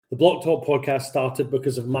The Block Talk podcast started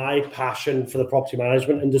because of my passion for the property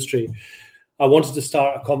management industry. I wanted to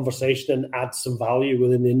start a conversation and add some value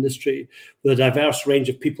within the industry with a diverse range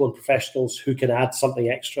of people and professionals who can add something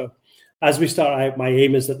extra. As we start out, my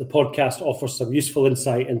aim is that the podcast offers some useful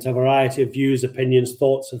insight into a variety of views, opinions,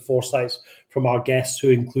 thoughts, and foresights from our guests, who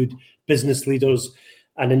include business leaders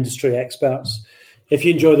and industry experts. If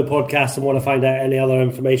you enjoy the podcast and want to find out any other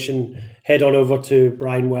information, head on over to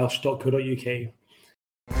brianwelsh.co.uk.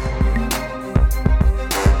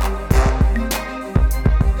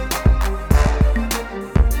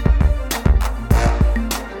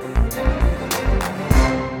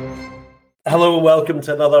 Hello and welcome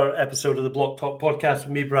to another episode of the Block Talk podcast with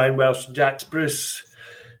me, Brian Welsh, and Jax Bruce.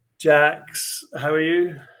 Jax, how are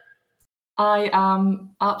you? I am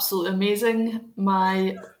absolutely amazing.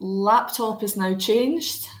 My laptop is now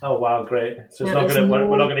changed. Oh wow, great! So we're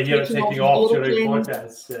not going to hear it taking off during the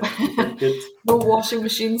podcast. Yeah, good. No washing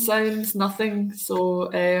machine sounds, nothing. So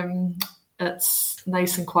it's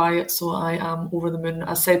nice and quiet. So I am over the moon.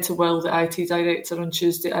 I said to Will, the IT director, on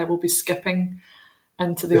Tuesday, I will be skipping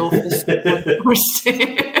into the office on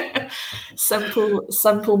Thursday.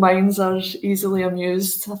 Simple minds are easily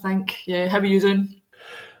amused, I think. Yeah, how are you doing?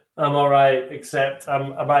 I'm all right, except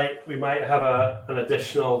we might have an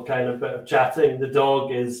additional kind of bit of chatting. The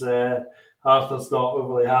dog is Arthur's not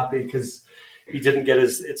overly happy because he didn't get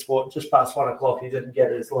his. It's just past 1 o'clock. He didn't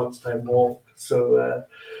get his lunchtime walk, so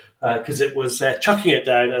because it was chucking it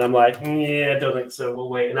down, and I'm like, yeah, I don't think so. We'll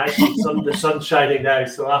wait. And actually, the sun's shining now,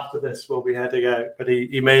 so after this, we'll be heading out. But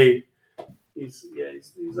he may. He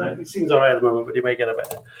seems all right at the moment, but he may get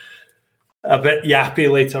a bit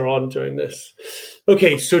yappy later on during this.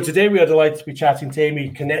 Okay, so today we are delighted to be chatting to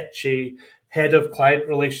Aimee Konieczny, Head of Client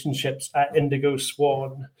Relationships at Indigo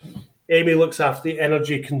Swan. Aimee looks after the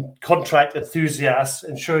energy contract enthusiasts,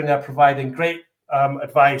 ensuring they're providing great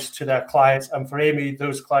advice to their clients. And for Aimee,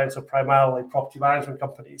 those clients are primarily property management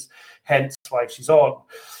companies, hence why she's on.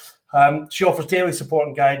 She offers daily support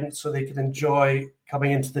and guidance so they can enjoy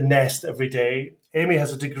coming into the nest every day. Aimee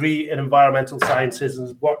has a degree in environmental sciences and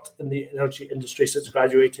has worked in the energy industry since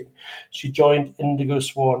graduating. She joined Indigo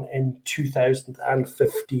Swan in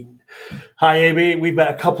 2015. Hi, Aimee. We've met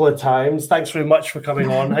a couple of times. Thanks very much for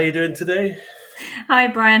coming on. How are you doing today? Hi,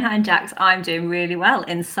 Brian. Hi, Jax. I'm doing really well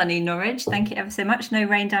in sunny Norwich. Thank you ever so much. No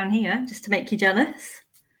rain down here, just to make you jealous.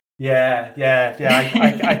 Yeah.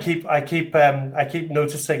 I keep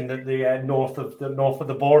noticing that the north of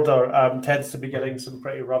the border tends to be getting some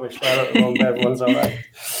pretty rubbish weather at the moment. Everyone's all right.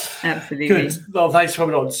 Absolutely. Good. Well, thanks for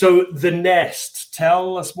coming on. So the nest,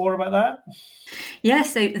 tell us more about that. Yeah,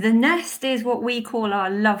 so the nest is what we call our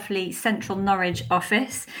lovely central Norwich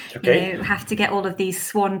office. Okay. You have to get all of these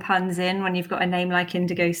Swan puns in when you've got a name like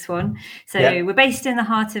Indigo Swan. So We're based in the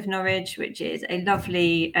heart of Norwich, which is a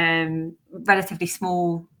lovely, relatively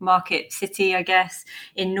small market city, I guess,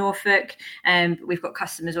 in Norfolk. We've got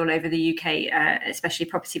customers all over the UK, especially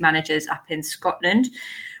property managers up in Scotland.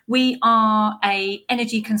 We are a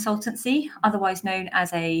energy consultancy, otherwise known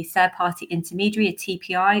as a third-party intermediary, a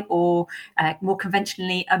TPI, or more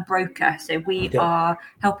conventionally, a broker. So we are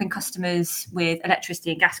helping customers with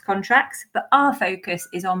electricity and gas contracts, but our focus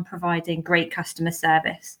is on providing great customer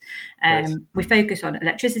service. Nice. We focus on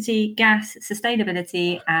electricity, gas,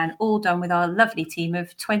 sustainability, and all done with our lovely team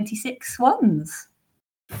of 26 swans.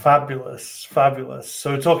 Fabulous.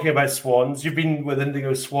 So talking about swans, you've been with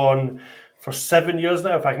Indigo Swan for 7 years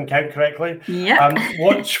now, if I can count correctly. Yeah.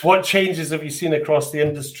 What changes have you seen across the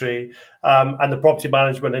industry and the property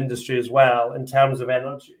management industry as well in terms of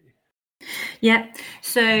energy? Yeah.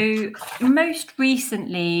 So most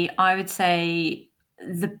recently, I would say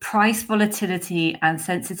the price volatility and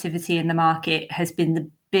sensitivity in the market has been the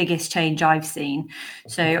biggest change I've seen.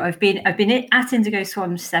 So I've been at Indigo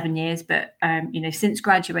Swan 7 years, but since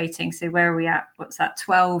graduating, so where are we at? What's that?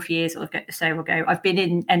 12 years or so ago. I've been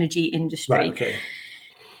in energy industry. Right, okay.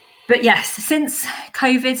 But yes, since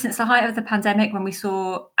COVID, since the height of the pandemic, when we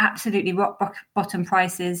saw absolutely rock bottom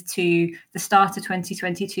prices, to the start of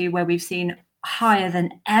 2022, where we've seen higher than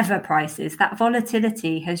ever prices, that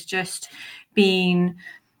volatility has just been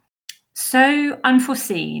so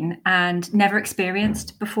unforeseen and never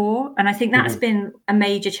experienced before. And I think that's been a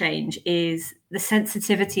major change, is the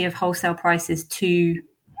sensitivity of wholesale prices to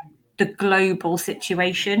the global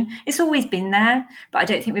situation. It's always been there, but I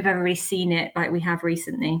don't think we've ever really seen it like we have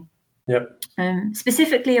recently. Yep.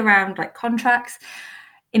 Specifically around like contracts,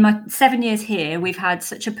 in my 7 years here, we've had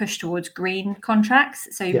such a push towards green contracts.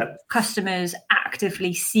 So customers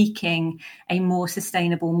actively seeking a more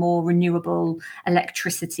sustainable, more renewable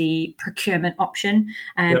electricity procurement option.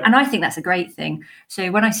 And I think that's a great thing. So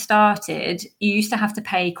when I started, you used to have to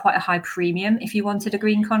pay quite a high premium if you wanted a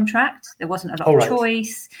green contract. There wasn't a lot of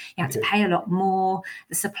choice. You had to pay a lot more.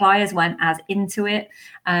 The suppliers weren't as into it.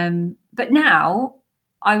 But now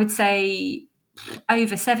I would say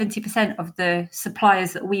over 70% of the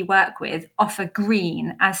suppliers that we work with offer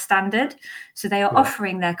green as standard. So they are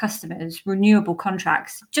offering their customers renewable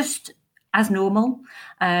contracts just as normal,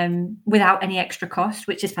 without any extra cost,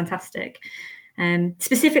 which is fantastic.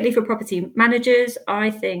 Specifically for property managers, I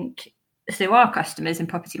think, so our customers in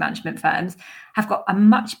property management firms have got a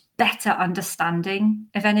much better understanding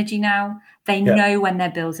of energy now. They know when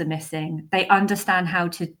their bills are missing. They understand how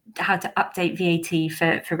to update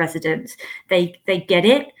VAT for residents. They get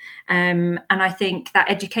it. And I think that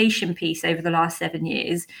education piece over the last 7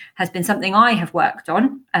 years has been something I have worked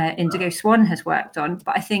on, Indigo Swan has worked on,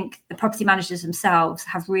 but I think the property managers themselves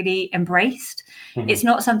have really embraced. It's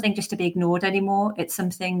not something just to be ignored anymore. It's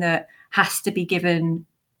something that has to be given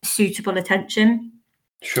suitable attention.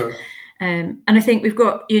 Sure. And I think we've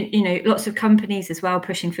got lots of companies as well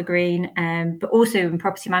pushing for green, but also in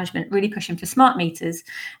property management really pushing for smart meters.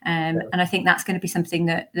 And I think that's going to be something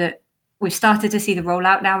that we've started to see the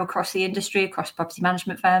rollout now across the industry, across property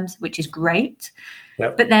management firms, which is great.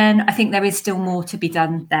 But then I think there is still more to be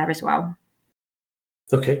done there as well.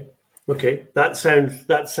 Okay. That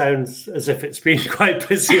sounds as if it's been quite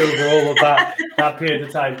busy over all of that period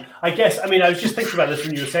of time. I guess. I mean, I was just thinking about this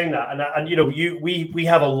when you were saying that, and we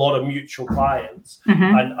have a lot of mutual clients,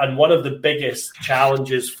 and one of the biggest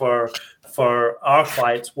challenges for our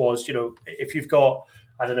clients was, if you've got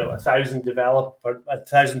 1,000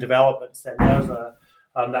 developments, then there's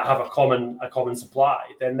that have a common supply,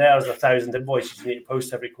 then there's 1,000 invoices you need to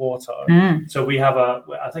post every quarter. So we have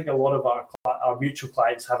I think a lot of our mutual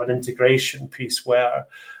clients have an integration piece where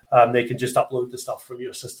they can just upload the stuff from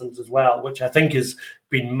your systems as well, which I think has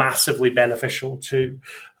been massively beneficial to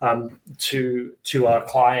our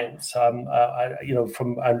clients, from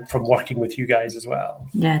working with you guys as well.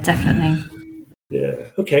 Yeah, definitely. Yeah.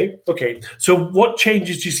 Okay. So what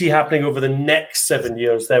changes do you see happening over the next 7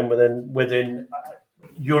 years then within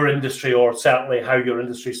your industry, or certainly how your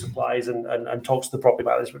industry supplies and talks to the property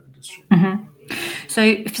management industry?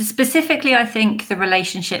 So specifically, I think the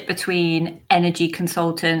relationship between energy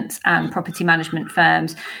consultants and property management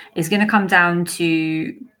firms is going to come down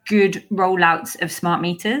to good rollouts of smart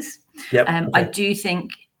meters. I do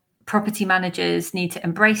think property managers need to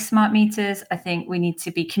embrace smart meters. I think we need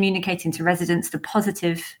to be communicating to residents the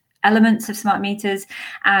positive elements of smart meters,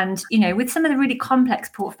 and with some of the really complex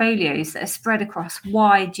portfolios that are spread across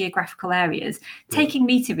wide geographical areas, taking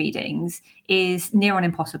meter readings is near on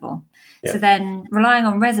impossible. So then relying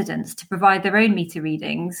on residents to provide their own meter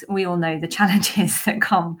readings, we all know the challenges that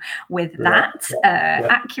come with that.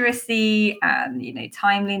 Accuracy and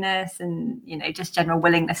timeliness and just general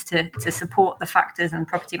willingness to support the factors and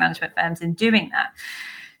property management firms in doing that.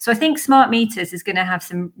 So I think smart meters is going to have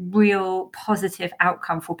some real positive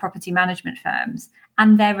outcome for property management firms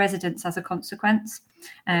and their residents as a consequence.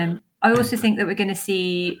 I also think that we're going to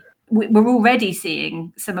see, we're already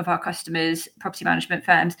seeing some of our customers, property management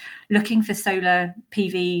firms, looking for solar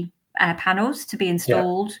PV panels to be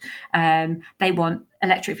installed. They want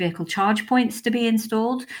electric vehicle charge points to be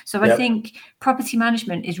installed. So I think property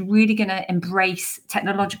management is really going to embrace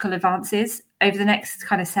technological advances over the next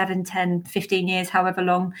kind of 7, 10, 15 years, however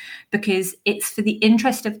long, because it's for the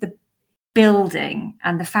interest of the building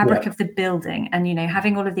and the fabric of the building. And,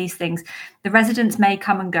 having all of these things, the residents may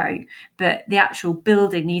come and go, but the actual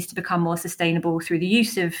building needs to become more sustainable through the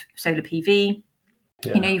use of solar PV.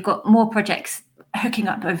 You've got more projects hooking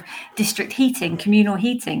up of district heating, communal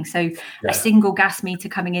heating. So a single gas meter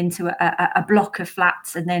coming into a block of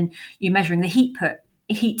flats, and then you're measuring the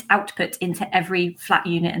heat output into every flat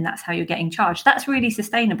unit, and that's how you're getting charged. That's really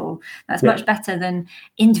sustainable. That's much better than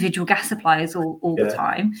individual gas suppliers all the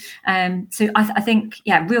time. So I think,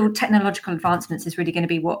 real technological advancements is really going to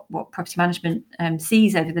be what property management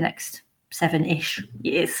sees over the next 7-ish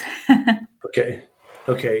years.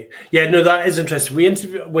 Okay. Yeah, no, that is interesting.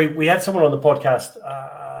 We had someone on the podcast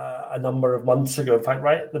a number of months ago, in fact,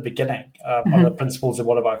 right at the beginning, on the principals of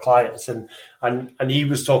one of our clients, and he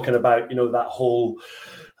was talking about that whole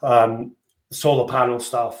solar panel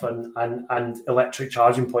stuff and electric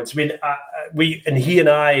charging points. I mean, he and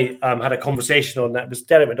I had a conversation on that. It was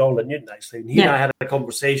Derek McDonald at Newton, actually, and he and I had a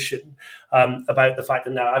conversation about the fact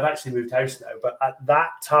that now I've actually moved house now, but at that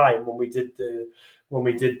time when we did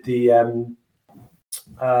the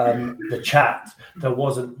the chat, there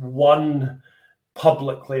wasn't one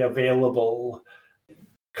publicly available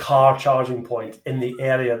car charging point in the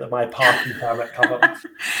area that my parking permit covered.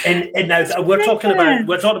 And now we're talking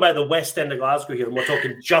about the West End of Glasgow here, and we're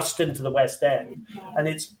talking just into the West End, and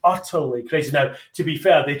it's utterly crazy. Now, to be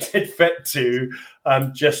fair, they did fit to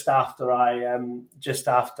just as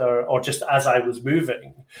I was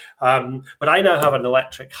moving, but I now have an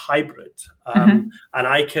electric hybrid, and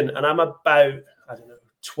I'm about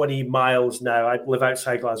 20 miles now. I live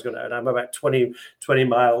outside Glasgow now, and I'm about 20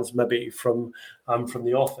 miles maybe from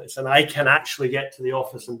the office, and I can actually get to the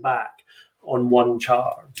office and back on one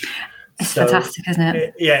charge. It's fantastic, isn't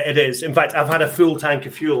it? Yeah, it is. In fact, I've had a full tank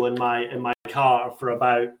of fuel in my car for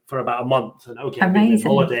about a month, and I've been on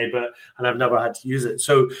holiday, and I've never had to use it.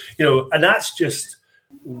 So and that's just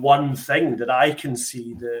one thing that I can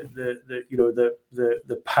see the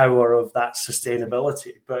power of that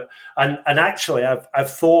sustainability. But and actually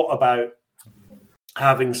I've thought about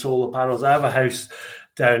having solar panels. I have a house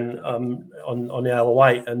down on the Isle of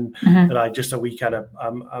Wight, and I just a wee kind of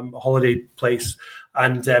holiday place,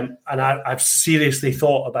 and I've seriously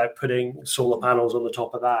thought about putting solar panels on the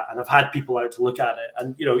top of that, and I've had people out to look at it,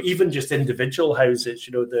 and even just individual houses,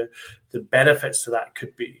 the benefits to that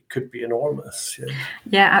could be enormous.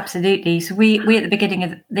 Yeah, absolutely. So we at the beginning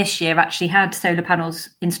of this year actually had solar panels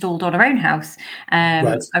installed on our own house.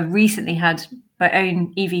 Right. I recently had my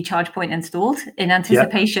own EV charge point installed in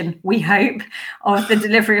anticipation, we hope, of the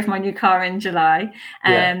delivery of my new car in July.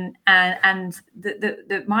 And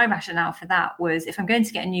my rationale for that was, if I'm going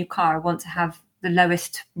to get a new car, I want to have the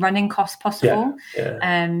lowest running cost possible.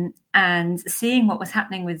 And seeing what was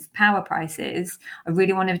happening with power prices, I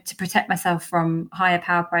really wanted to protect myself from higher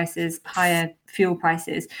power prices, higher fuel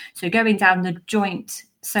prices. So going down the joint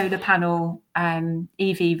solar panel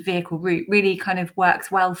EV vehicle route really kind of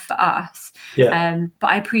works well for us. But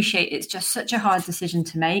I appreciate it's just such a hard decision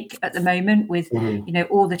to make at the moment with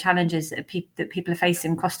all the challenges that people are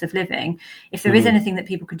facing, cost of living. If there is anything that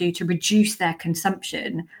people could do to reduce their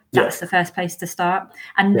consumption, that's the first place to start.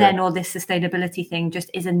 And then all this sustainability thing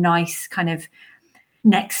just is a nice kind of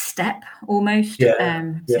next step almost. But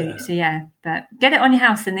get it on your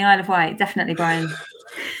house in the Isle of Wight, definitely, Brian.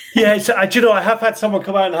 Yeah, so I have had someone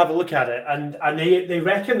come out and have a look at it, and they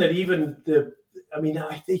reckon that even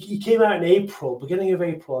I think he came out in April, beginning of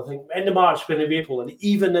April, I think, end of March, beginning of April, and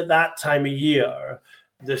even at that time of year,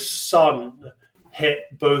 the sun hit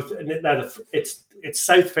both. Now it's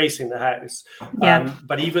south facing the house,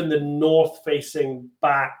 but even the north facing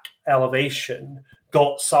back elevation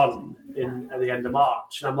got sun at the end of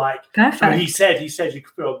March, and I'm like, he said you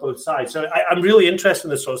could put it on both sides. So I'm really interested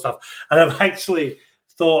in this sort of stuff, and I've actually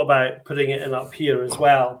thought about putting it in up here as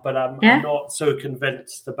well, but I'm not so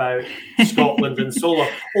convinced about Scotland and solar.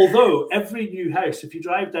 Although every new house, if you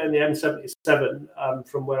drive down the M77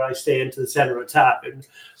 from where I stay into the centre of town,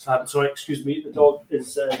 sorry, excuse me, the dog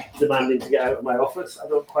is demanding to get out of my office. I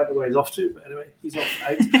don't quite know where he's off to, but anyway, he's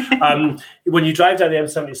off out. When you drive down the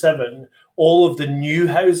M77, all of the new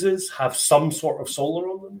houses have some sort of solar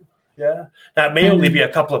on them. Yeah, now it may only be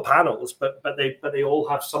a couple of panels, but they all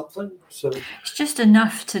have something. So it's just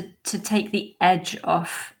enough to take the edge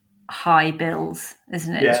off high bills,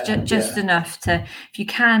 isn't it? It's just enough to, if you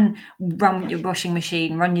can run your washing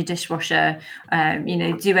machine, run your dishwasher,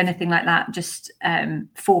 do anything like that, just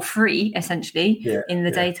for free, essentially, in the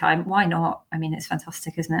daytime. Why not? I mean, it's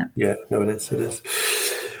fantastic, isn't it? Yeah, no, it is.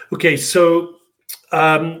 Okay, so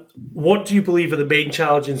what do you believe are the main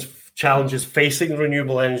challenges facing the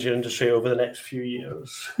renewable energy industry over the next few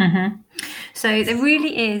years? So there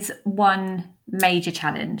really is one major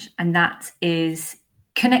challenge, and that is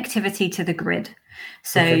connectivity to the grid.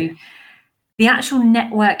 So the actual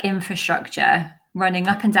network infrastructure running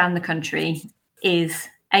up and down the country is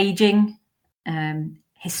aging.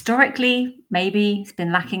 Historically, maybe it's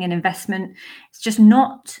been lacking in investment. It's just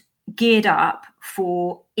not geared up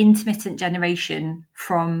for intermittent generation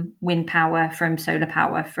from wind power, from solar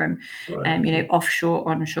power, from offshore,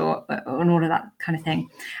 onshore, and all of that kind of thing.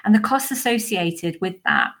 And the costs associated with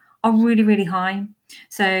that are really, really high.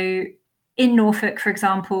 So in Norfolk, for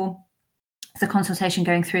example, there's a consultation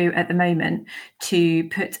going through at the moment to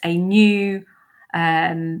put a new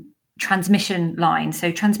transmission line.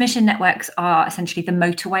 So transmission networks are essentially the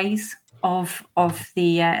motorways of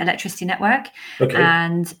the electricity network,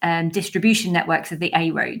 and distribution networks of the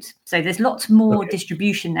A roads. So there's lots more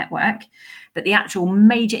distribution network, but the actual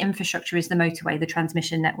major infrastructure is the motorway, the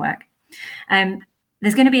transmission network.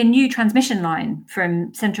 There's going to be a new transmission line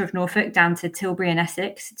from centre of Norfolk down to Tilbury and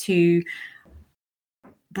Essex to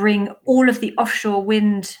bring all of the offshore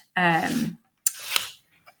wind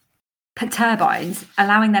turbines,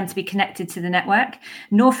 allowing them to be connected to the network.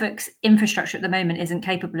 Norfolk's infrastructure at the moment isn't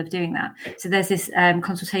capable of doing that. So there's this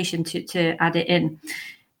consultation to add it in.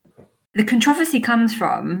 The controversy comes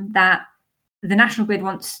from that the National Grid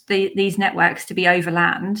wants these networks to be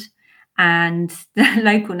overland, and the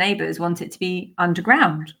local neighbours want it to be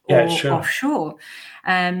underground or offshore.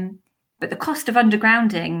 But the cost of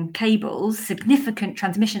undergrounding cables, significant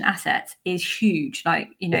transmission assets, is huge. Like,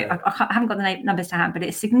 I haven't got the numbers to hand, but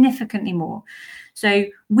it's significantly more. So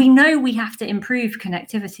we know we have to improve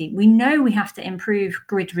connectivity. We know we have to improve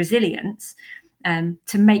grid resilience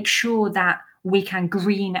to make sure that we can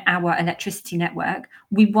green our electricity network.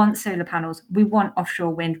 We want solar panels. We want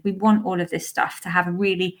offshore wind. We want all of this stuff to have a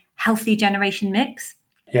really healthy generation mix.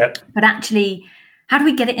 Yeah. But actually, how do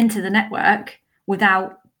we get it into the network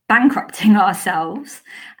without bankrupting ourselves?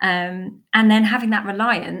 And then having that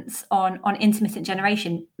reliance on intermittent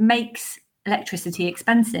generation makes electricity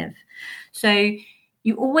expensive. So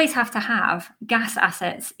you always have to have gas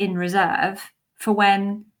assets in reserve for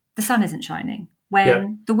when the sun isn't shining,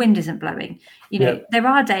 when the wind isn't blowing. There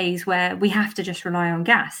are days where we have to just rely on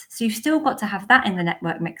gas. So you've still got to have that in the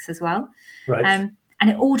network mix as well. Right. And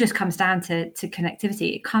it all just comes down to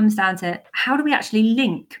connectivity. It comes down to how do we actually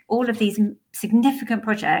link all of these significant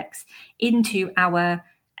projects into our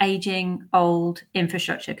aging old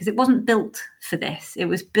infrastructure? Because it wasn't built for this. It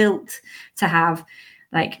was built to have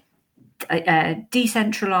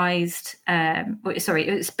decentralized,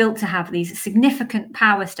 it was built to have these significant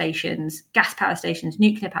power stations, gas power stations,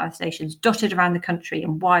 nuclear power stations dotted around the country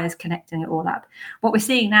and wires connecting it all up. What we're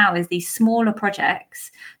seeing now is these smaller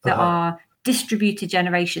projects that are distributed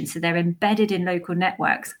generation, so they're embedded in local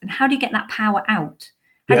networks. And how do you get that power out?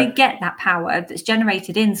 How do you get that power that's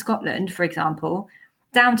generated in Scotland, for example,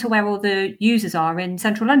 down to where all the users are in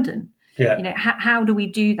central London? How do we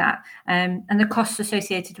do that? And the costs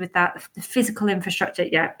associated with that, the physical infrastructure.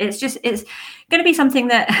 It's going to be something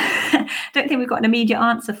that I don't think we've got an immediate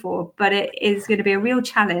answer for, but it is going to be a real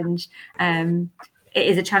challenge. It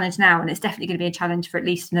is a challenge now, and it's definitely going to be a challenge for at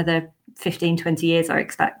least another 15, 20 years, I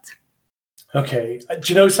expect. Okay.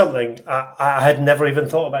 Do you know something? I had never even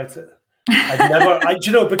thought about it.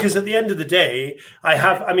 Because at the end of the day, I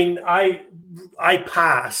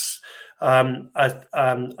pass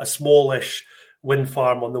a smallish wind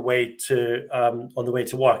farm on the way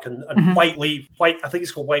to work, and Whiteley, I think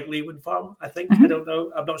it's called Whiteley Wind Farm. I think I don't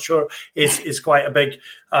know. I'm not sure. It's quite a big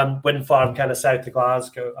wind farm, kind of south of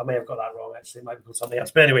Glasgow. I may have got that wrong. Actually, it might be called something else.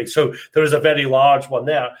 But anyway, so there is a very large one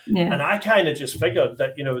there, and I kind of just figured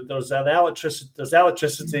that there's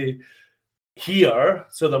electricity here,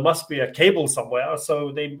 so there must be a cable somewhere,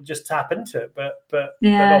 so they just tap into it, but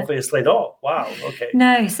obviously not. Wow. Okay.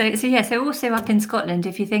 No, so also up in Scotland,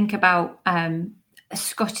 if you think about a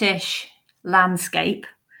Scottish landscape,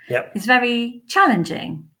 it's very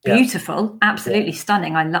challenging. Beautiful, absolutely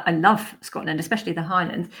stunning. I love Scotland, especially the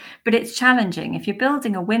Highlands, but it's challenging. If you're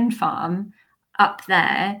building a wind farm up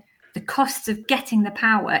there, the costs of getting the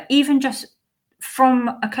power, even just from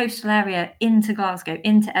a coastal area into Glasgow,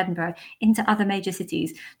 into Edinburgh, into other major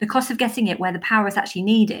cities, the cost of getting it where the power is actually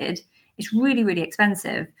needed is really, really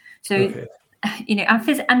expensive. So,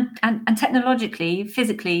 and technologically,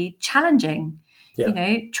 physically challenging.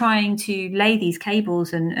 Trying to lay these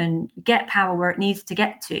cables and get power where it needs to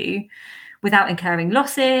get to without incurring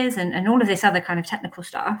losses and all of this other kind of technical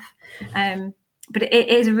stuff. But it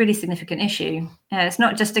is a really significant issue. It's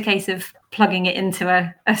not just a case of plugging it into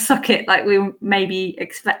a socket like we maybe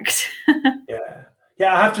expect. I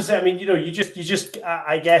have to say, I mean, you just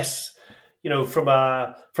I guess, from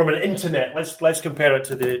an internet, let's compare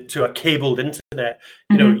it to a cabled internet.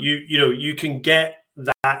 You can get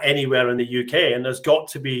that anywhere in the UK, and there's got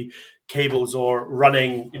to be cables or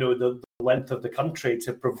running, the length of the country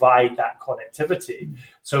to provide that connectivity.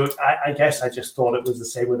 So I guess I just thought it was the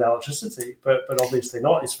same with electricity, but obviously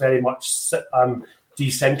not. It's very much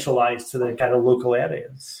decentralized to the kind of local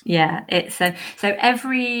areas. Yeah, it's so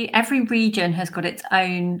every region has got its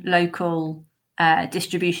own local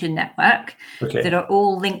distribution network that are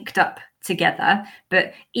all linked up together,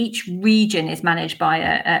 but each region is managed by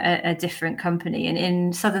a different company. And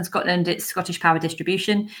in southern Scotland, it's Scottish Power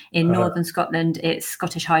Distribution. In northern Scotland, it's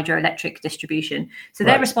Scottish Hydroelectric Distribution. So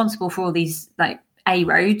they're responsible for all these A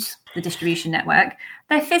roads, the distribution network.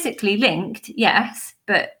 They're physically linked, yes,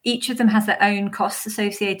 but each of them has their own costs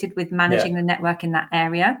associated with managing the network in that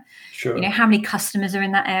area. Sure. How many customers are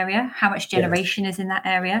in that area, how much generation is in that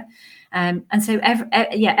area. And so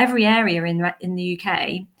every area in the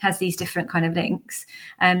UK has these different kind of links.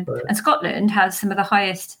 And Scotland has some of the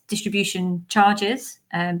highest distribution charges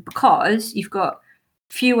because you've got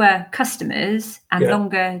fewer customers and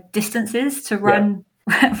longer distances to run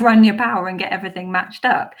run your power and get everything matched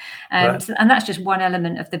up. And that's just one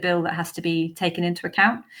element of the bill that has to be taken into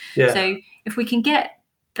account. So if we can get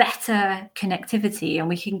better connectivity and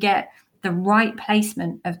we can get the right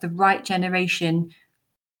placement of the right generation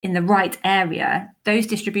in the right area, those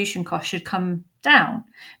distribution costs should come down.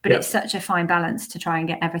 But it's such a fine balance to try and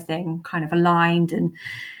get everything kind of aligned. And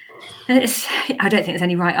I don't think there's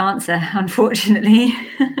any right answer, unfortunately.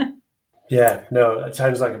 Yeah, no, it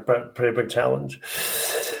sounds like a pretty big challenge.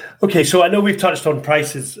 Okay, so I know we've touched on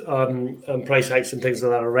prices and price hikes and things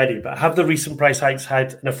like that already, but have the recent price hikes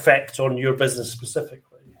had an effect on your business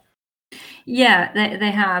specifically? Yeah,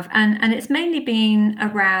 they have. And it's mainly been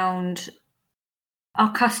around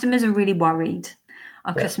our customers are really worried.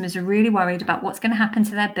 Our customers are really worried about what's going to happen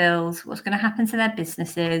to their bills, what's going to happen to their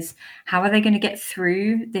businesses, how are they going to get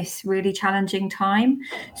through this really challenging time.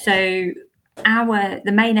 So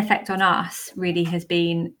the main effect on us really has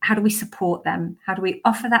been, how do we support them? How do we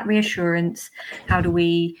offer that reassurance? How do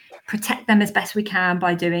we protect them as best we can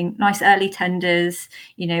by doing nice early tenders,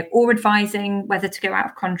 or advising whether to go out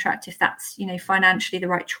of contract if that's, financially the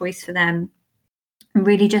right choice for them.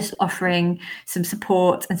 Really just offering some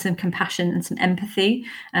support and some compassion and some empathy,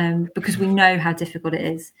 because we know how difficult it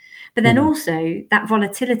is. But then also that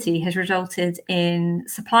volatility has resulted in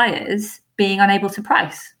suppliers being unable to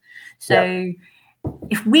price. So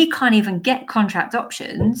if we can't even get contract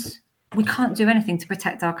options, we can't do anything to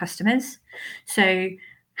protect our customers. So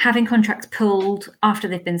having contracts pulled after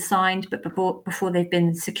they've been signed, but before they've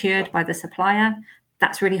been secured by the supplier,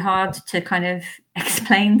 that's really hard to kind of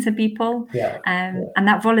explain to people. And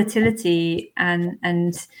that volatility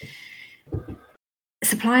and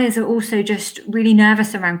suppliers are also just really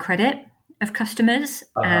nervous around credit of customers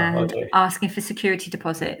and asking for security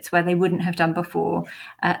deposits where they wouldn't have done before,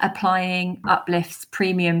 applying uplifts,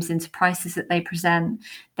 premiums into prices that they present.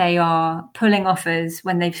 They are pulling offers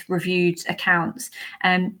when they've reviewed accounts.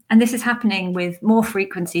 And this is happening with more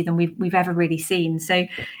frequency than we've ever really seen. So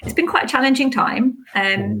it's been quite a challenging time.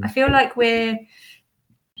 I feel like we're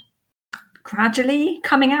gradually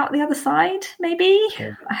coming out the other side, maybe.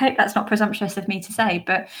 I hope that's not presumptuous of me to say,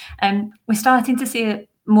 but we're starting to see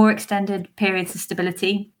more extended periods of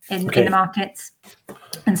stability in the markets,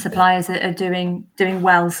 and suppliers are doing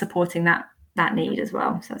well supporting that need as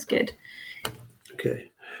well. So that's good.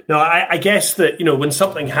 Okay. No, I guess that, when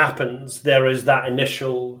something happens, there is that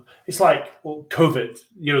initial, it's like COVID,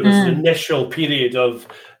 there's an initial period of,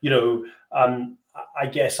 I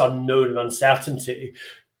guess, unknown and uncertainty.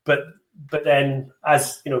 But then,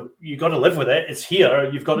 as you got to live with it. It's here.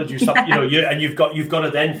 You've got to do something. You've got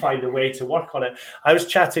to then find a way to work on it. I was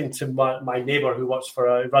chatting to my neighbour who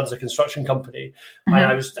runs a construction company, and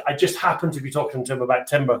I just happened to be talking to him about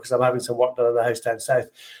timber because I'm having some work done on the house down south,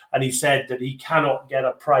 and he said that he cannot get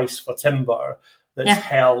a price for timber that's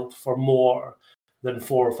held for more than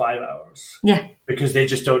 4 or 5 hours. Because they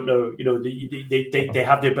just don't know, they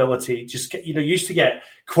have the ability, you used to get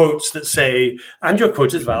quotes that say, and your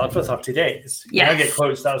quote is valid for 30 days. Now get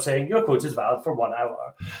quotes that are saying your quote is valid for 1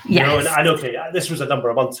 hour. And okay, this was a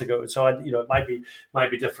number of months ago, so it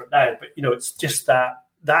might be different now, but it's just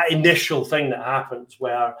that initial thing that happens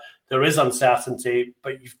where there is uncertainty,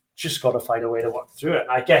 but you've just got to find a way to work through it.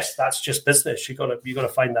 I guess that's just business. You got to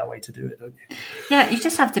find that way to do it, don't you? Yeah, you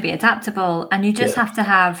just have to be adaptable, and you just have to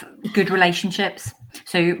have good relationships.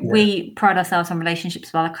 So we pride ourselves on relationships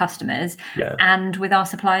with our customers and with our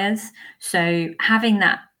suppliers. So having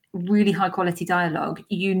that really high quality dialogue,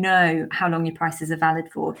 how long your prices are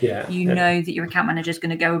valid for. Know that your account manager is going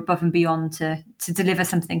to go above and beyond to deliver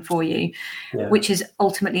something for you, which is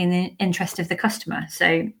ultimately in the interest of the customer.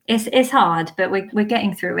 So it's hard, but we're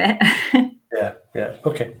getting through it.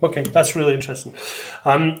 Okay, that's really interesting.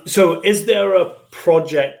 So is there a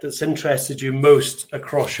project that's interested you most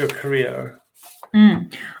across your career? I'm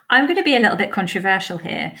going to be a little bit controversial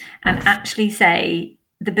here and actually say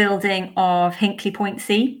the building of Hinkley Point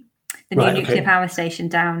C, the new nuclear power station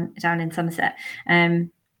down in Somerset.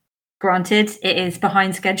 Granted, it is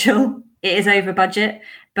behind schedule, it is over budget,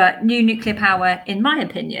 but new nuclear power, in my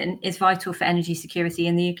opinion, is vital for energy security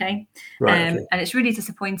in the UK. And it's really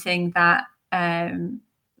disappointing that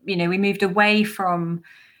we moved away from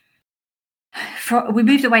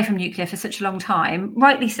nuclear for such a long time,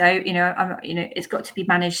 rightly so. It's got to be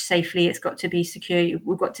managed safely, it's got to be secure,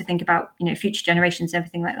 we've got to think about future generations,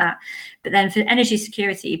 everything like that. But then for energy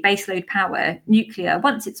security, baseload power, nuclear,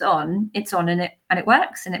 once it's on and it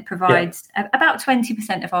works, and it provides about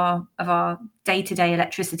 20% of our day-to-day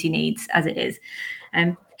electricity needs as it is.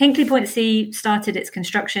 Hinkley Point C started its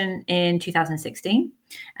construction in 2016.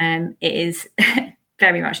 It is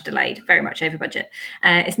very much delayed, very much over budget.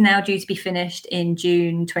 It's now due to be finished in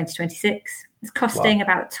June 2026. It's costing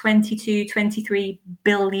about 23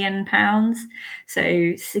 billion pounds.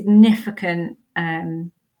 So significant,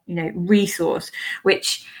 resource,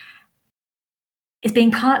 which is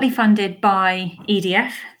being partly funded by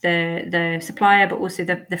EDF, the supplier, but also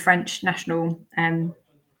the French national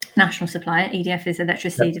supplier. EDF is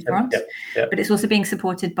Electricité de France, but it's also being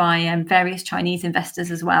supported by various Chinese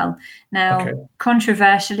investors as well. Now,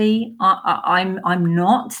 controversially, I'm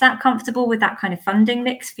not that comfortable with that kind of funding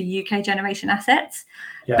mix for UK generation assets.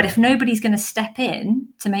 Yeah. But if nobody's going to step in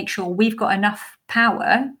to make sure we've got enough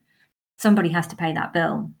power, somebody has to pay that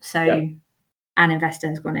bill. So an investor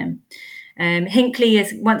has gone in. Hinkley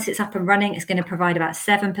is, once it's up and running, it's going to provide about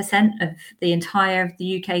 7% of the entire of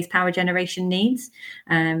the UK's power generation needs.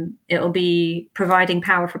 It'll be providing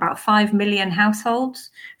power for about 5 million households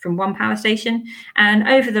from one power station. And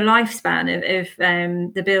over the lifespan of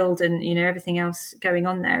the build and everything else going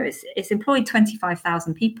on there, it's employed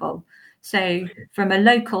 25,000 people. So from a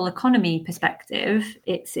local economy perspective,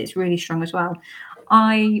 it's really strong as well.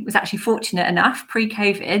 I was actually fortunate enough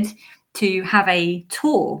pre-COVID to have a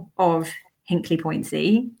tour of Hinkley Point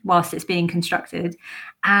C whilst it's being constructed,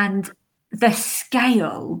 and the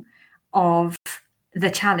scale of the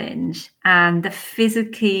challenge and the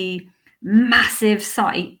physically massive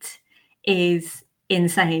site is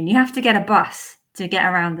insane. You have to get a bus to get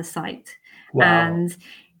around the site. Wow. And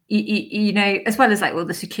as well as like all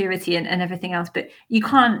the security and everything else, but you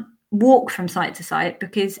can't walk from site to site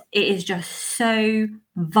because it is just so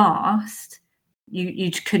vast. You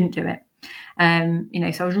just couldn't do it. So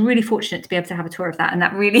I was really fortunate to be able to have a tour of that, and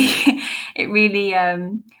that really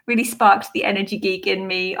sparked the energy geek in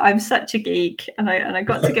me. I'm such a geek, and I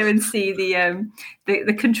got to go and see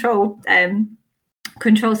the control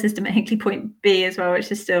system at Hinkley Point B as well,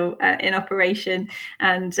 which is still in operation.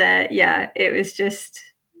 And it was just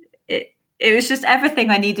everything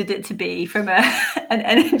I needed it to be from an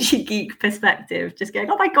energy geek perspective. Just going,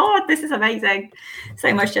 oh my god, this is amazing!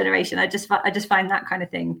 So much generation. I just find that kind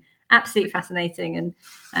of thing absolutely fascinating,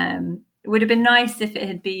 and it would have been nice if it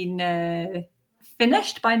had been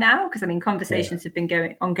finished by now, because conversations have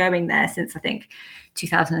been ongoing there since I think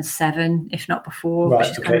 2007, if not before, which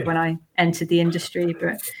is kind of when I entered the industry.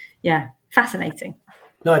 But fascinating.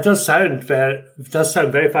 No, it does sound very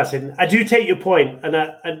fascinating. I do take your point,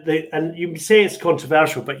 and you say it's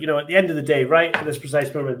controversial, but at the end of the day, right at this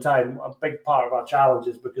precise moment in time, a big part of our challenge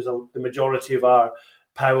is because the majority of our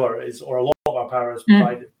power or a lot of our power is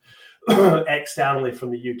provided externally from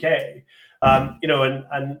the UK. And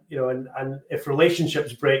if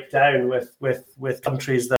relationships break down with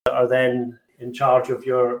countries that are then in charge of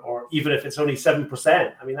or even if it's only 7%,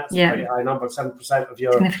 that's a pretty high number, 7% of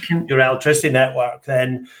your electricity network,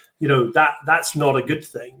 then that's not a good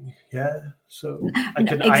thing. So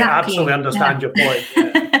I absolutely understand your point.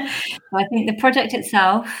 Well, I think the project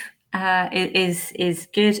itself is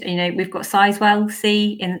good. We've got Sizewell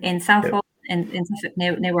C in Southwold. In Suffolk,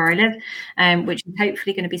 near where I live, which is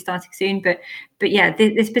hopefully going to be starting soon. But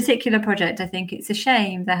this particular project, I think it's a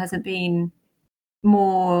shame there hasn't been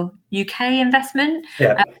more UK investment.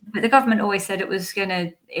 But the government always said it was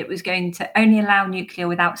going to only allow nuclear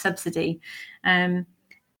without subsidy. I'm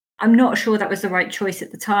not sure that was the right choice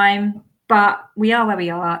at the time, but we are where we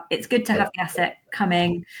are. It's good to have the asset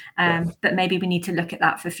coming, but maybe we need to look at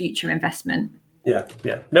that for future investment. No,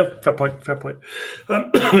 fair point.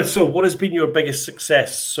 So what has been your biggest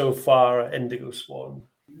success so far at Indigo Swan?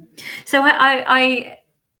 So I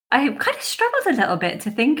kind of struggled a little bit to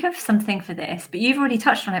think of something for this, but you've already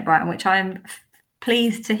touched on it, Brian, which I'm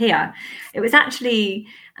pleased to hear. It was actually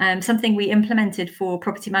something we implemented for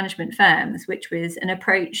property management firms, which was an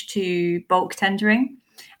approach to bulk tendering.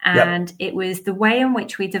 And it was the way in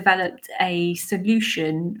which we developed a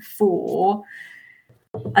solution for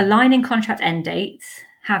aligning contract end dates,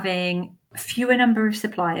 having a fewer number of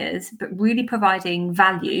suppliers, but really providing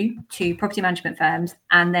value to property management firms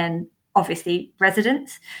and then obviously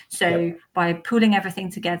residents. So by pooling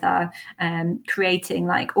everything together and creating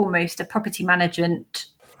like almost a property management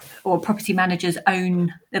or property manager's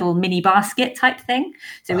own little mini basket type thing.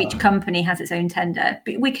 So each company has its own tender,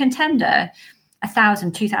 but we can tender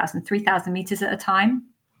 1,000, 2,000, 3,000 meters at a time.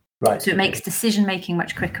 Right. So it makes decision making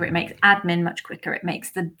much quicker. It makes admin much quicker. It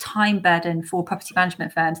makes the time burden for property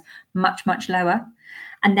management firms much, much lower.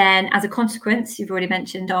 And then as a consequence, you've already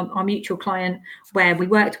mentioned our mutual client, where we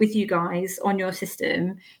worked with you guys on your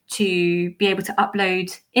system to be able to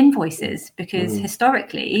upload invoices, because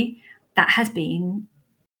historically that has been,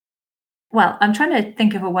 well, I'm trying to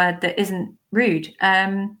think of a word that isn't rude.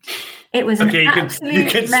 It was okay. an You absolute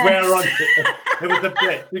can mess. swear on it. It was a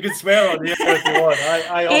bit. You can swear on the air if you want.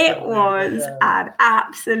 It was an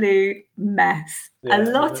absolute mess. Yeah, a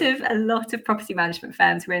lot of property management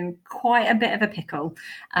firms were in quite a bit of a pickle.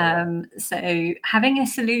 So having a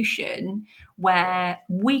solution where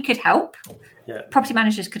we could help, property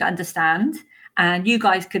managers could understand, and you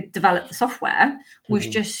guys could develop the software was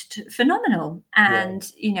just phenomenal.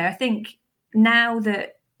 And I think now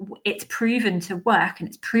that it's proven to work and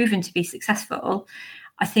it's proven to be successful,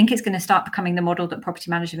 I think it's going to start becoming the model that property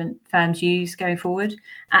management firms use going forward.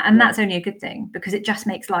 And that's only a good thing, because it just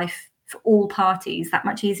makes life for all parties that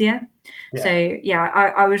much easier. So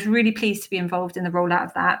I was really pleased to be involved in the rollout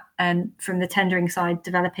of that, and from the tendering side,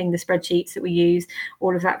 developing the spreadsheets that we use,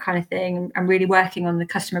 all of that kind of thing, and really working on the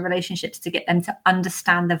customer relationships to get them to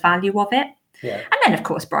understand the value of it. And then, of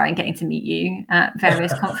course, Brian, getting to meet you at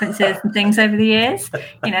various conferences and things over the years,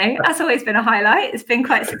 that's always been a highlight. It's been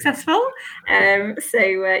quite successful. I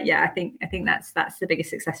think that's the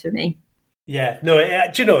biggest success for me. Yeah, no,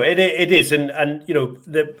 it is, and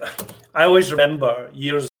I always remember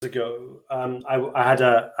years ago. I had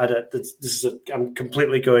I'm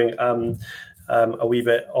completely going a wee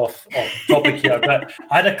bit off topic here, but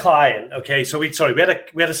I had a client. Okay, so we had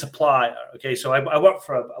a supplier. Okay, so I worked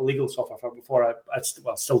for a legal software firm before. I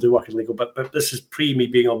still do work in legal, but this is pre me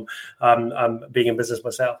being being in business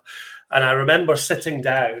myself, and I remember sitting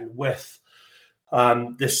down with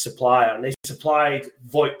this supplier, and they supplied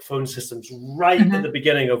VoIP phone systems right at the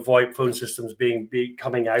beginning of VoIP phone systems being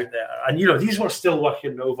coming out there. And these were still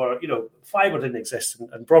working over, fiber didn't exist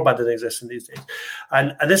and broadband didn't exist in these days.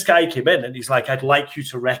 And this guy came in and he's like, I'd like you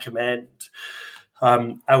to recommend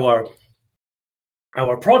our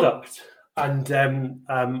product. And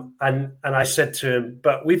I said to him,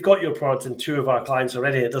 but we've got your product in 2 of our clients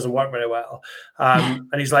already. It doesn't work very well. And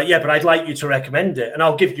he's like, yeah, but I'd like you to recommend it and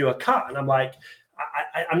I'll give you a cut. And I'm like,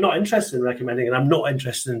 I'm not interested in recommending, and I'm not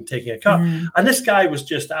interested in taking a cut. And this guy was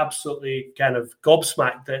just absolutely kind of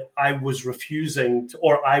gobsmacked that I was refusing to,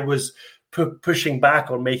 or I was pushing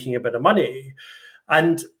back on making a bit of money.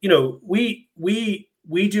 And we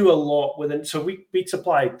do a lot within. So we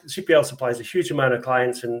supply, CPL supplies a huge amount of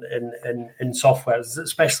clients in software,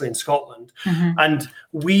 especially in Scotland, and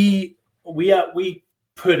we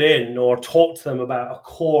put in or talk to them about a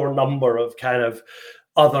core number of kind of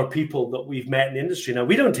other people that we've met in the industry. Now,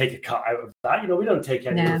 we don't take a cut out of that. We don't take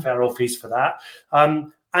any referral fees for that.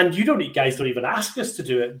 And guys don't even ask us to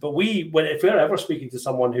do it. But if we're ever speaking to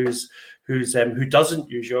someone who doesn't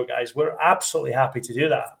use your guys, we're absolutely happy to do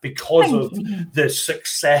that because of the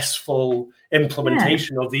successful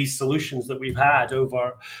implementation of these solutions that we've had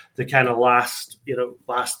over the kind of last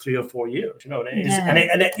 3 or 4 years.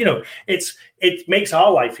 It makes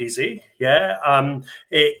our life easy.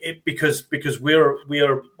 Because we're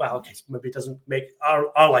maybe it doesn't make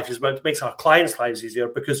our life easier, but it makes our clients' lives easier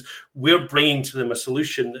because we're bringing to them a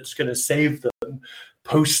solution that's going to save them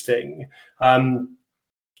posting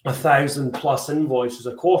 1,000+ invoices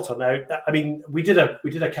a quarter. Now, I mean, we did a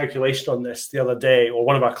calculation on this the other day, or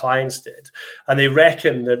one of our clients did, and they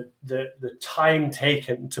reckon that the time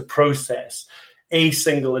taken to process a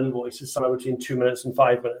single invoice is somewhere between 2 minutes and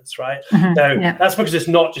 5 minutes, right? That's because it's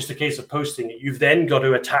not just a case of posting it. You've then got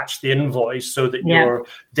to attach the invoice so that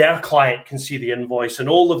their client can see the invoice and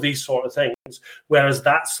all of these sort of things. Whereas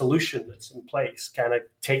that solution that's in place kind of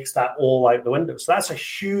takes that all out the window. So that's a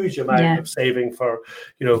huge amount of saving for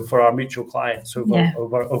our mutual clients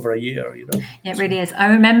over a year. It really is. I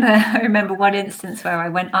remember one instance where I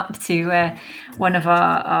went up to one of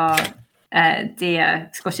our dear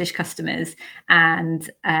Scottish customers, and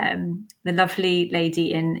the lovely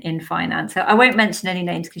lady in finance. So I won't mention any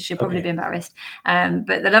names because she'll probably be embarrassed.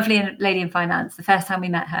 But the lovely lady in finance, the first time we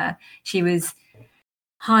met her, she was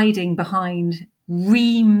hiding behind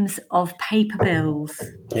reams of paper bills,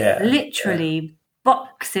 literally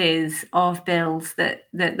boxes of bills that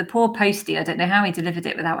the poor postie, I don't know how he delivered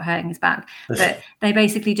it without hurting his back, but they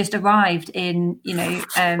basically just arrived in in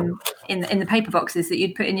the paper boxes that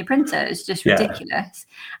you'd put in your printer. It's just ridiculous.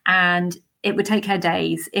 And it would take her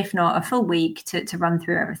days, if not a full week, to run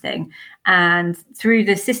through everything. And through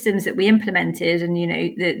the systems that we implemented, and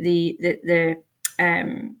the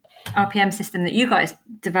RPM system that you guys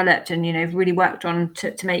developed and really worked on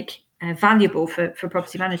to make valuable for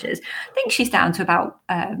property managers, I think she's down to about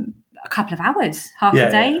a couple of hours, half a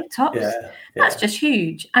day tops. That's just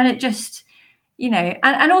huge. And it just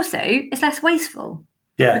and also it's less wasteful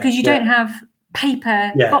because you don't have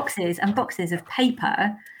paper boxes and boxes of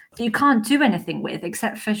paper that you can't do anything with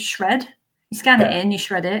except for shred. You scan it in, you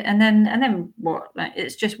shred it, and then what? Like,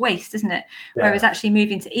 it's just waste, isn't it? Whereas actually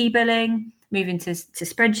moving to e-billing, moving to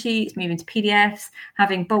spreadsheets, moving to PDFs,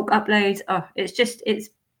 having bulk uploads. Oh, it's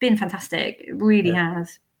been fantastic. It really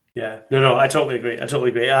has. Yeah, no, I totally agree.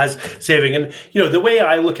 It has saving, and the way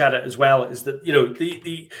I look at it as well is that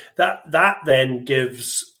that then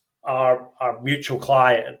gives our mutual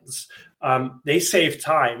clients, they save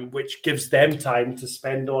time, which gives them time to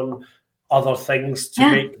spend on other things to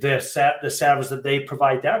make the service that they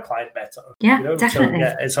provide their client better. Yeah, definitely.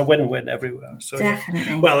 So, it's a win-win everywhere. So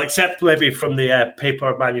definitely. Well, except maybe from the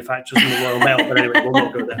paper manufacturers in the Royal Mail. But anyway, we'll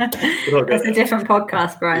not go there. That's a different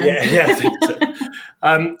podcast, Brian. Yeah, I think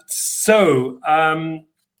so.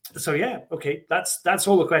 So yeah, okay. That's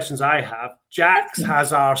all the questions I have. Jax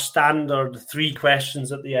has our standard 3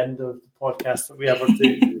 questions at the end of the podcast that we ever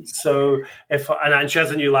do. So and she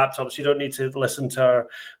has a new laptop, so you don't need to listen to her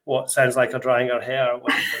what sounds like her drying her hair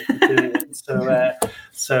when she's doing it.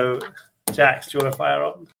 So Jax, do you want to fire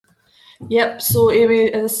up? Yep. So Aimee,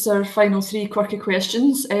 this is our final 3 quirky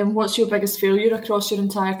questions. What's your biggest failure across your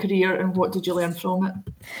entire career, and what did you learn from it?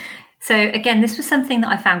 So again, this was something that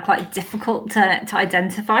I found quite difficult to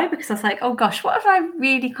identify, because I was like, oh gosh, what have I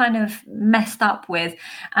really kind of messed up with?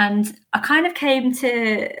 And I kind of came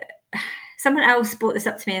to, someone else brought this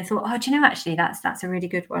up to me and thought, oh, do you know, actually that's a really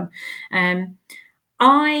good one.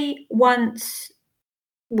 I once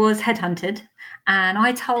was headhunted, and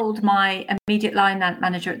I told my immediate line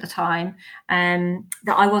manager at the time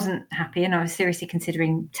that I wasn't happy, and I was seriously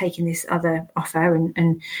considering taking this other offer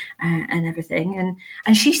and everything.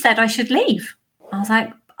 And she said I should leave. I was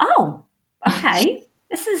like, oh, okay,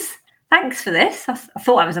 thanks for this. I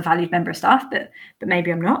thought I was a valued member of staff, but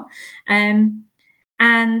maybe I'm not. And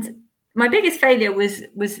my biggest failure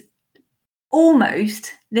was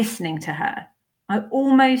almost listening to her. I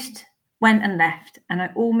almost went and left, and I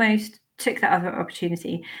almost took that other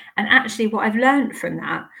opportunity. And actually what I've learned from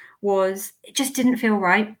that was it just didn't feel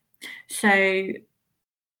right. So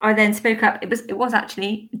I then spoke up. It was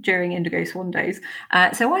actually during Indigo Swan days.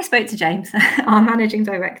 So I spoke to James, our managing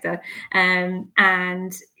director, and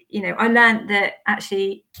I learned that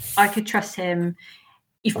actually I could trust him.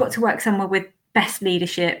 You've got to work somewhere with best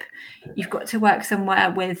leadership. You've got to work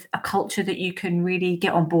somewhere with a culture that you can really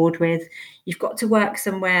get on board with. You've got to work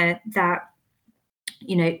somewhere that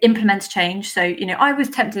implements change. So, I was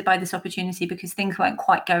tempted by this opportunity because things weren't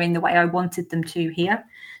quite going the way I wanted them to here.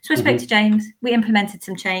 So I spoke to James, we implemented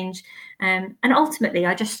some change. And ultimately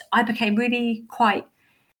I became really quite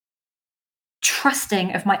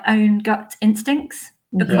trusting of my own gut instincts,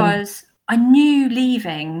 because I knew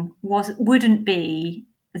leaving wouldn't be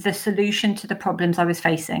the solution to the problems I was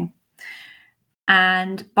facing.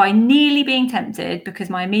 And by nearly being tempted, because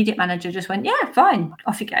my immediate manager just went, yeah, fine,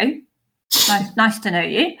 off you go. Nice to know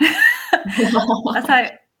you. I was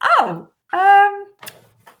like, oh,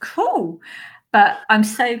 cool. But I'm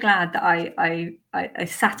so glad that I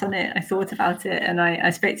sat on it, I thought about it, and I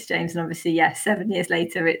spoke to James, and obviously, 7 years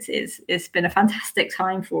later, it's been a fantastic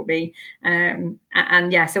time for me.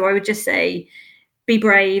 So I would just say, be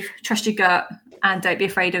brave, trust your gut, and don't be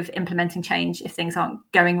afraid of implementing change if things aren't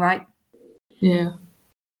going right. Yeah.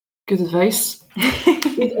 Good advice.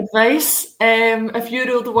 Good advice. If you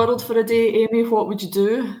ruled the world for a day, Aimee, what would you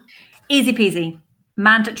do? Easy peasy.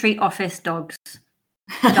 Mandatory office dogs.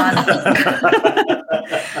 Done.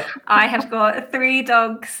 I have got 3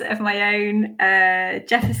 dogs of my own,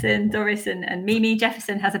 Jefferson, Doris and Mimi.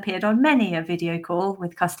 Jefferson has appeared on many a video call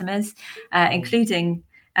with customers, including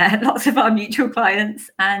lots of our mutual clients,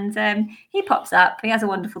 and he pops up. He has a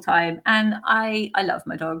wonderful time, and I love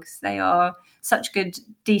my dogs. They are such good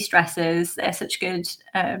de-stressors. They're such good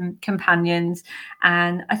companions,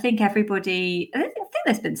 and I think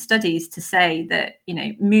there's been studies to say that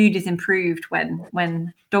mood is improved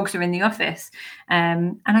when dogs are in the office,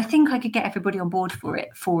 and I think I could get everybody on board for it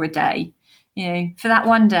for a day. For that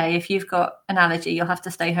one day, if you've got an allergy, you'll have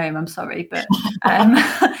to stay home. I'm sorry, but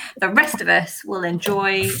the rest of us will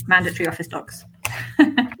enjoy mandatory office dogs.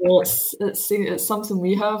 It's something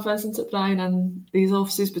we have, isn't it, Brian, in these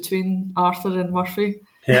offices between Arthur and Murphy?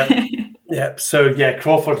 Yeah. Yeah. So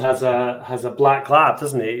Crawford has a black lab,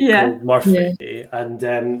 doesn't he? Called Murphy,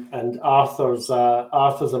 and Arthur's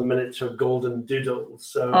a miniature golden doodle.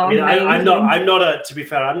 So I'm not to be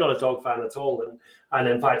fair, I'm not a dog fan at all, and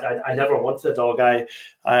in fact I never wanted a dog.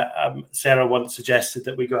 Sarah once suggested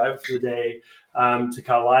that we go out for the day to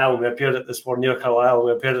Carlisle. We appeared at this near Carlisle.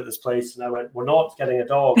 We appeared at this place, and I went, "We're not getting a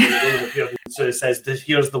dog." And so it says,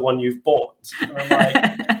 "Here's the one you've bought." And I'm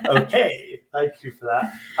like, "Okay, thank you for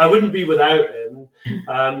that." I wouldn't be without him.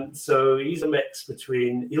 So he's a mix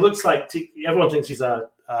between. He looks like everyone thinks he's a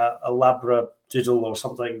labradoodle or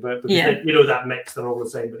something, but that mix, they're all the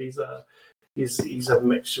same. But He's a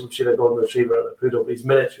mixture between a golden retriever and a poodle. He's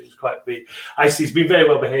miniature. He's quite big. Actually, he's been very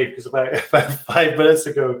well behaved because about 5 minutes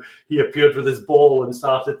ago he appeared with his ball and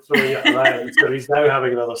started throwing it around. So he's now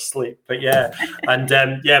having another sleep. But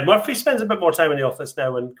Murphy spends a bit more time in the office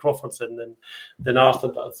now when Crawford's in than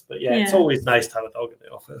Arthur does. But it's always nice to have a dog in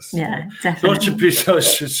the office. Yeah, definitely. Not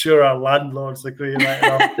sure our landlords agree right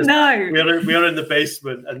enough. No, we're in the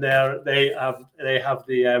basement and they have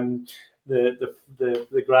the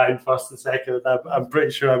ground first and second. I'm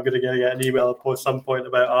pretty sure I'm going to get an email at some point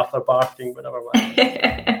about Arthur barking, but never mind.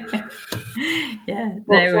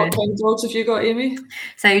 What kind of dogs have you got, Aimee?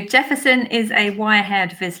 So Jefferson is a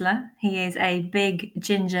wire-haired Vizsla. He is a big,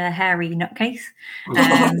 ginger, hairy nutcase.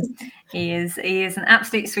 He is an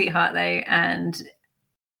absolute sweetheart, though, and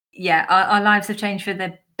our lives have changed for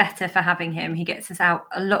the better for having him. He gets us out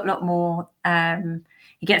a lot more.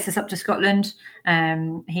 He gets us up to Scotland.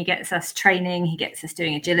 He gets us training. He gets us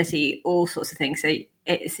doing agility, all sorts of things. So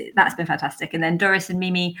that's been fantastic. And then Doris and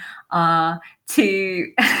Mimi are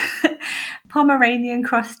 2 Pomeranian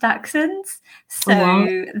cross Dachshunds. So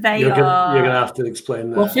you're going to have to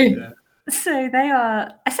explain that. Yeah. So they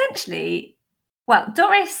are essentially,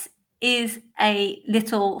 Doris is a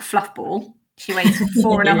little fluff ball. She weighs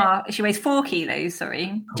 4.5. She weighs 4 kilos.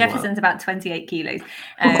 Sorry, Jefferson's about 28 kilos,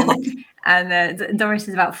 and Doris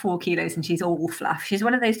is about 4 kilos, and she's all fluff. She's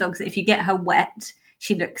one of those dogs that if you get her wet,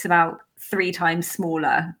 she looks about 3 times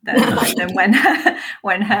smaller than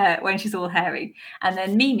when she's all hairy. And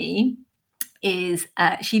then Mimi is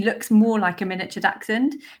she looks more like a miniature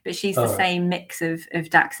Dachshund, but she's the same mix of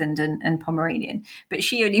Dachshund and Pomeranian, but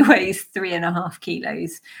she only weighs 3.5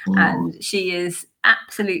 kilos, and she is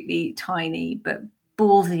absolutely tiny but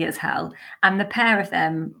ballsy as hell. And the pair of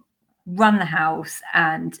them run the house,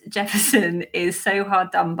 and Jefferson is so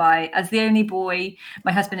hard done by. As the only boy,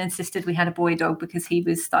 my husband insisted we had a boy dog because he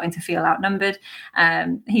was starting to feel outnumbered.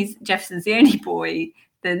 Jefferson's the only boy.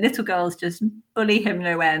 The little girls just bully him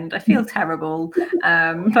no end. I feel terrible.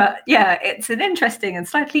 But it's an interesting and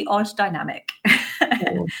slightly odd dynamic.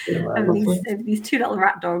 These 2 little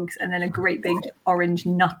rat dogs and then a great big orange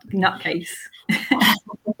nutcase.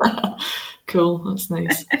 Cool, that's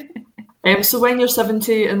nice. So when you're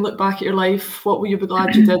 70 and look back at your life, what will you be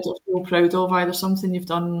glad you did or feel proud of? Either something you've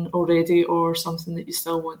done already or something that you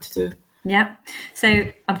still want to do? Yeah. So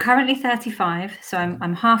I'm currently 35. So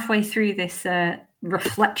I'm halfway through this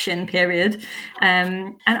reflection period,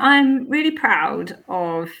 and I'm really proud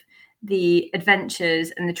of the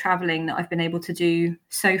adventures and the traveling that I've been able to do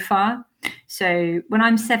so far. So when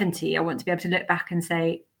I'm 70, I want to be able to look back and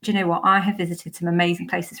say, do you know what? I have visited some amazing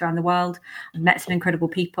places around the world. I've met some incredible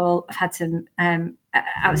people. I've had some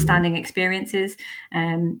outstanding experiences.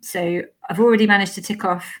 So I've already managed to tick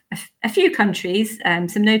off a few countries,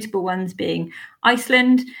 some notable ones being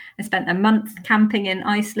Iceland. I spent a month camping in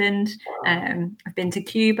Iceland. I've been to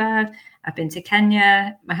Cuba. I've been to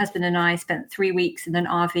Kenya. My husband and I spent 3 weeks in an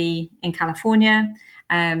RV in California.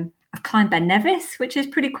 I've climbed Ben Nevis, which is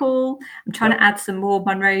pretty cool. I'm trying to add some more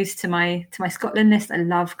Munros to my Scotland list. I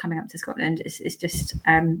love coming up to Scotland. It's just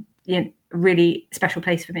a really special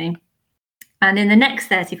place for me. And in the next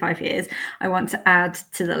 35 years, I want to add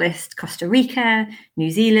to the list Costa Rica, New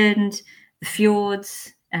Zealand, the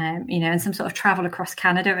fjords, and some sort of travel across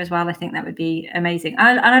Canada as well. I think that would be amazing.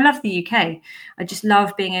 And I love the UK. I just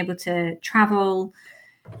love being able to travel,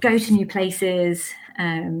 go to new places.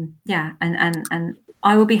 And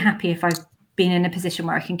I will be happy if I've been in a position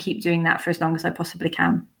where I can keep doing that for as long as I possibly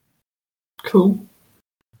can. Cool.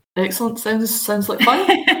 Excellent. Sounds like fun.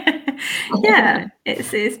 Yeah,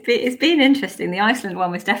 it's been interesting. The Iceland one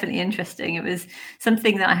was definitely interesting. It was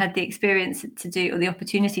something that I had the experience to do, or the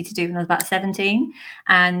opportunity to do, when I was about 17.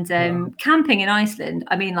 And camping in Iceland,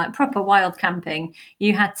 I mean, like proper wild camping,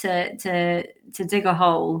 you had to dig a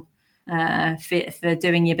hole for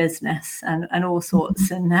doing your business and all sorts,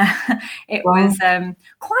 and it was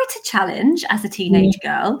quite a challenge as a teenage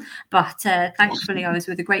girl, but thankfully I was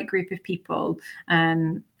with a great group of people,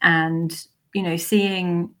 and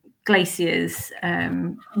seeing glaciers,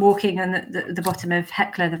 walking on the bottom of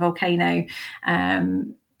Hekla, the volcano,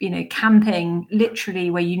 camping literally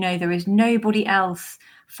where there is nobody else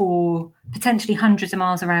for potentially hundreds of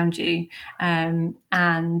miles around you. And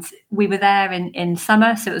we were there in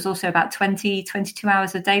summer, so it was also about 22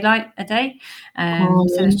 hours of daylight a day.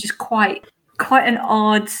 So it was just quite an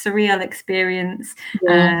odd, surreal experience.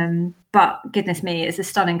 Yeah. But goodness me, it's a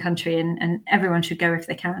stunning country, and everyone should go if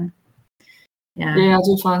they can. Yeah, I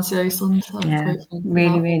do fancy Iceland.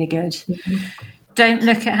 Really, really good. Mm-hmm. Don't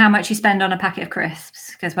look at how much you spend on a packet of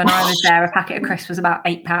crisps, because when I was there, a packet of crisps was about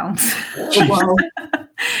 £8. Wow.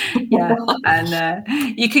 Yeah,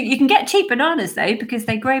 and you can get cheap bananas though, because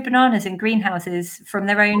they grow bananas in greenhouses from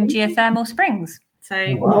their own geothermal springs. So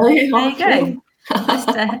there you go. Just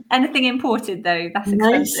anything imported though, that's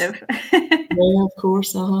expensive. Yeah, of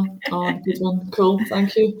course. Oh, good one. Cool.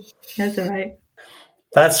 Thank you. That's all right.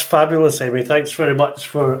 That's fabulous, Aimee. Thanks very much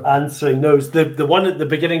for answering those. The one at the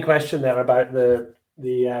beginning question there about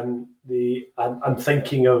I'm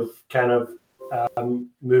thinking of kind of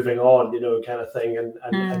moving on, kind of thing, and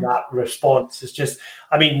that response is just,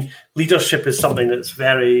 I mean, leadership is something that's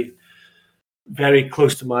very, very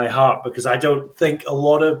close to my heart, because I don't think a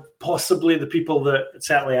lot of possibly the people that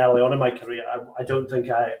certainly early on in my career, I don't think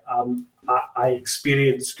I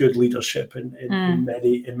experienced good leadership in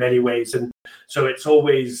many ways, and so it's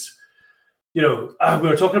always, we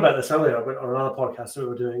were talking about this earlier on another podcast that we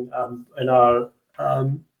were doing in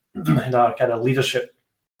our kind of leadership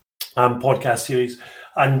podcast series,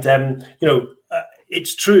 and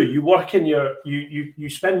it's true. You work in you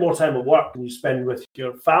spend more time at work than you spend with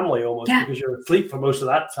your family almost, because you're asleep for most of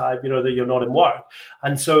that time, that you're not in work.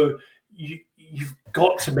 And so you've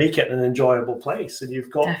got to make it an enjoyable place, and you've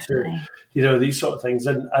got to, these sort of things.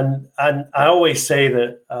 And I always say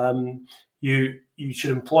that you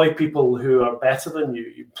should employ people who are better than you.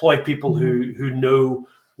 You employ people who know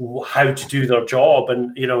how to do their job,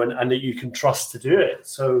 and and that you can trust to do it.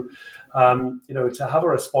 So to have a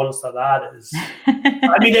response like that is,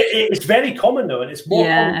 I mean, it's very common though, and it's more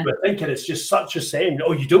common than thinking. It's just such a saying.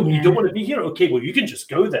 Oh, you don't want to be here? Okay, well, you can just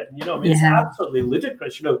go then. It's absolutely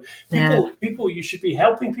ludicrous. People, you should be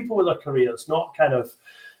helping people with their careers, not kind of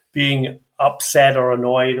being upset or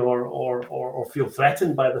annoyed or feel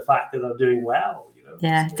threatened by the fact that they're doing well.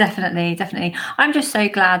 Yeah, definitely. I'm just so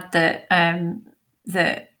glad that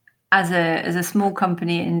that as a small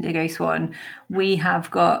company at Indigo Swan, we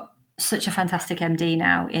have got such a fantastic MD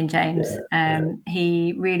now in James.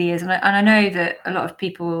 He really is, and I know that a lot of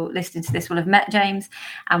people listening to this will have met James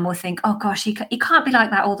and will think, oh gosh, he can't be like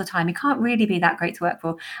that all the time, he can't really be that great to work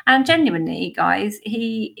for. And genuinely, guys,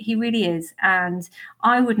 he really is, and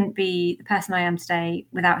I wouldn't be the person I am today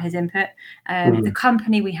without his input. The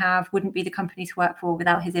company we have wouldn't be the company to work for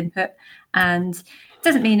without his input. And it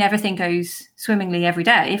doesn't mean everything goes swimmingly every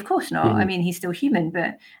day, of course not. I mean, he's still human,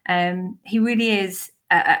 but he really is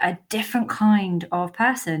a different kind of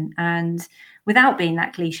person, and without being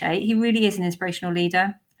that cliche, he really is an inspirational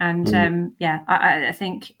leader. And I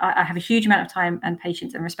think I have a huge amount of time and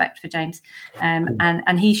patience and respect for James,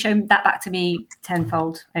 and he's shown that back to me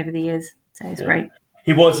tenfold over the years. So it's great.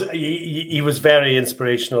 He was very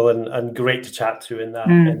inspirational and great to chat to in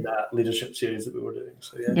that leadership series that we were doing.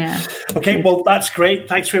 So okay, well, that's great.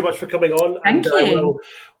 Thanks very much for coming on. Thank you.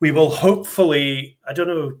 We will hopefully, I don't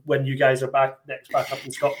know when you guys are back up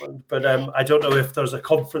in Scotland, but I don't know if there's a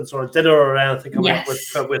conference or a dinner or anything coming up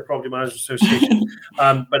with Property Managers Association.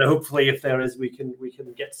 But hopefully, if there is, we can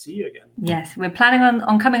get to see you again. Yes, we're planning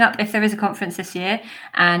on coming up if there is a conference this year,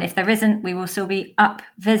 and if there isn't, we will still be up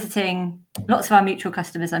visiting lots of our mutual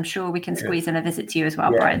customers. I'm sure we can squeeze in a visit to you as well,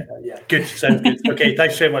 Brian. Good, sounds good. Okay,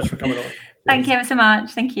 thanks very much for coming on. Thank you ever so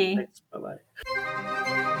much. Thank you. Thanks. Bye-bye.